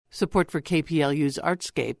Support for KPLU's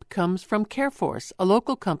Artscape comes from CareForce, a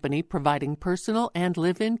local company providing personal and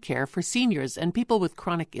live-in care for seniors and people with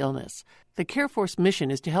chronic illness. The CareForce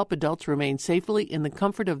mission is to help adults remain safely in the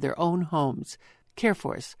comfort of their own homes.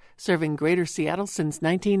 CareForce, serving Greater Seattle since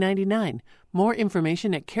 1999. More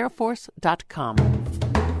information at careforce.com.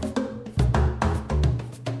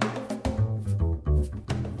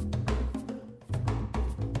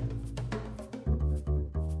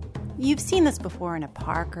 You've seen this before in a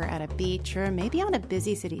park or at a beach or maybe on a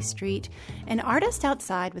busy city street. An artist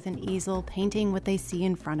outside with an easel painting what they see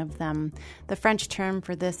in front of them. The French term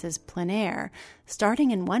for this is plein air. Starting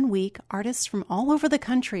in 1 week, artists from all over the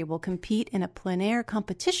country will compete in a plein air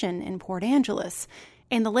competition in Port Angeles.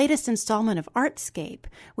 In the latest installment of Artscape,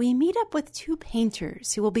 we meet up with two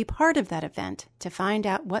painters who will be part of that event to find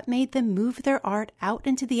out what made them move their art out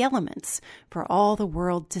into the elements for all the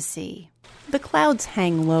world to see. The clouds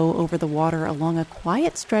hang low over the water along a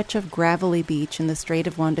quiet stretch of gravelly beach in the Strait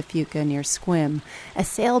of Fuca near Sequim. A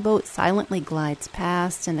sailboat silently glides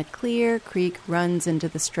past, and a clear creek runs into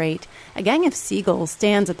the strait. A gang of seagulls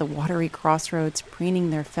stands at the watery crossroads, preening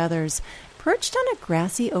their feathers. Perched on a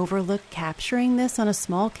grassy overlook, capturing this on a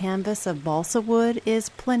small canvas of balsa wood, is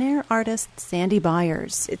plein air artist Sandy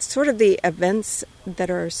Byers. It's sort of the events that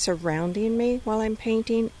are surrounding me while I'm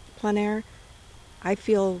painting plein air, I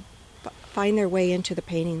feel find their way into the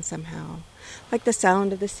painting somehow. Like the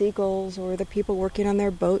sound of the seagulls or the people working on their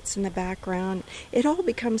boats in the background. It all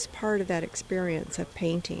becomes part of that experience of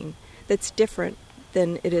painting that's different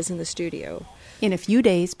than it is in the studio. In a few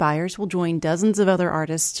days, Byers will join dozens of other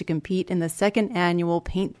artists to compete in the second annual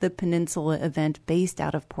Paint the Peninsula event based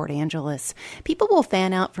out of Port Angeles. People will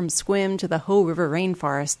fan out from Sequim to the Hoh River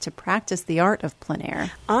rainforest to practice the art of plein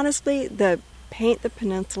air. Honestly, the Paint the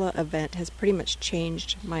Peninsula event has pretty much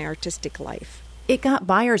changed my artistic life. It got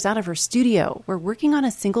Byers out of her studio, where working on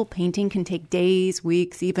a single painting can take days,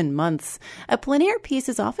 weeks, even months. A plein air piece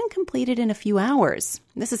is often completed in a few hours.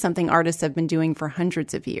 This is something artists have been doing for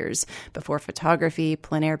hundreds of years. Before photography,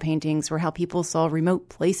 plein air paintings were how people saw remote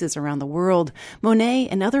places around the world. Monet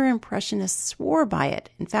and other impressionists swore by it.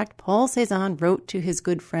 In fact, Paul Cézanne wrote to his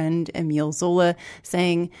good friend Émile Zola,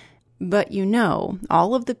 saying, "But you know,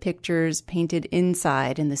 all of the pictures painted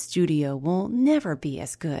inside in the studio will never be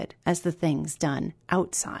as good as the things done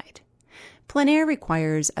outside." Plein air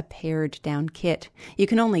requires a pared-down kit. You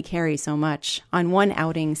can only carry so much. On one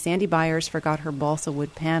outing, Sandy Byers forgot her balsa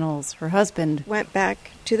wood panels. Her husband went back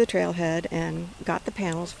to the trailhead and got the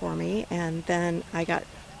panels for me, and then I got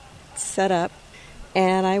set up,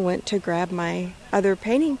 and I went to grab my other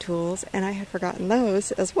painting tools, and I had forgotten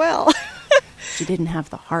those as well. She didn't have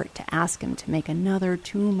the heart to ask him to make another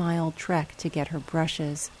 2-mile trek to get her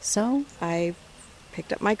brushes, so I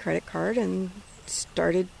picked up my credit card and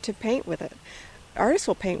started to paint with it. Artists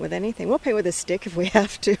will paint with anything. We'll paint with a stick if we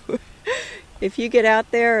have to. If you get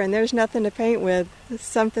out there and there's nothing to paint with,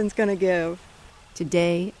 something's going to give.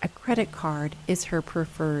 Today, a credit card is her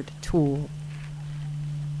preferred tool.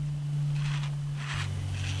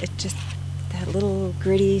 It's just that little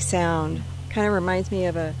gritty sound. Kind of reminds me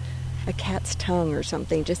of a cat's tongue or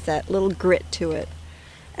something, just that little grit to it.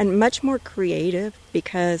 And much more creative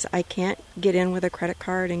because I can't get in with a credit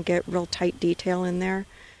card and get real tight detail in there.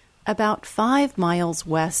 About 5 miles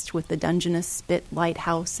west, with the Dungeness Spit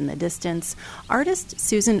Lighthouse in the distance, artist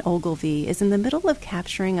Susan Ogilvie is in the middle of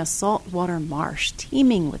capturing a saltwater marsh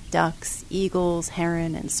teeming with ducks, eagles,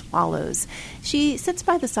 heron, and swallows. She sits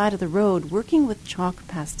by the side of the road working with chalk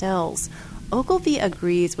pastels. Ogilvie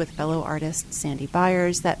agrees with fellow artist Sandy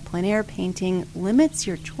Byers that plein air painting limits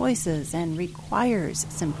your choices and requires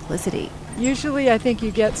simplicity. Usually I think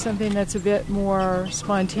you get something that's a bit more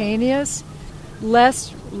spontaneous,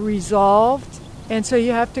 less resolved, and so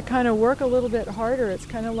you have to kind of work a little bit harder. It's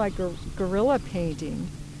kind of like guerrilla painting.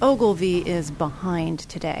 Ogilvie is behind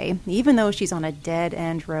today. Even though she's on a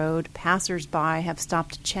dead-end road, passers-by have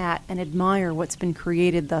stopped to chat and admire what's been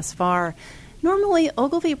created thus far. Normally,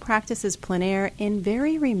 Ogilvie practices plein air in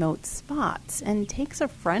very remote spots and takes a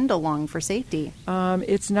friend along for safety.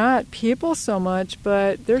 It's not people so much,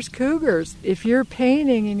 but there's cougars. If you're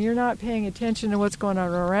painting and you're not paying attention to what's going on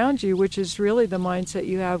around you, which is really the mindset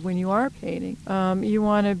you have when you are painting, you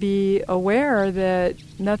want to be aware that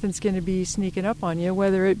nothing's going to be sneaking up on you,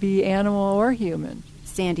 whether it be animal or human.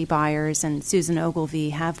 Sandy Byers and Susan Ogilvie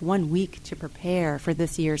have 1 week to prepare for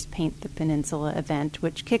this year's Paint the Peninsula event,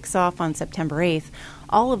 which kicks off on September 8th.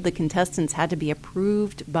 All of the contestants had to be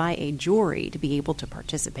approved by a jury to be able to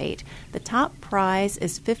participate. The top prize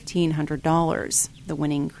is $1,500. The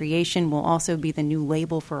winning creation will also be the new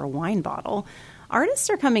label for a wine bottle. Artists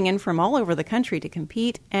are coming in from all over the country to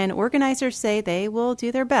compete, and organizers say they will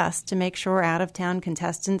do their best to make sure out-of-town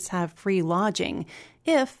contestants have free lodging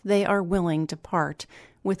if they are willing to part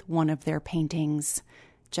with one of their paintings.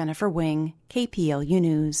 Jennifer Wing, KPLU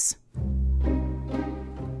News.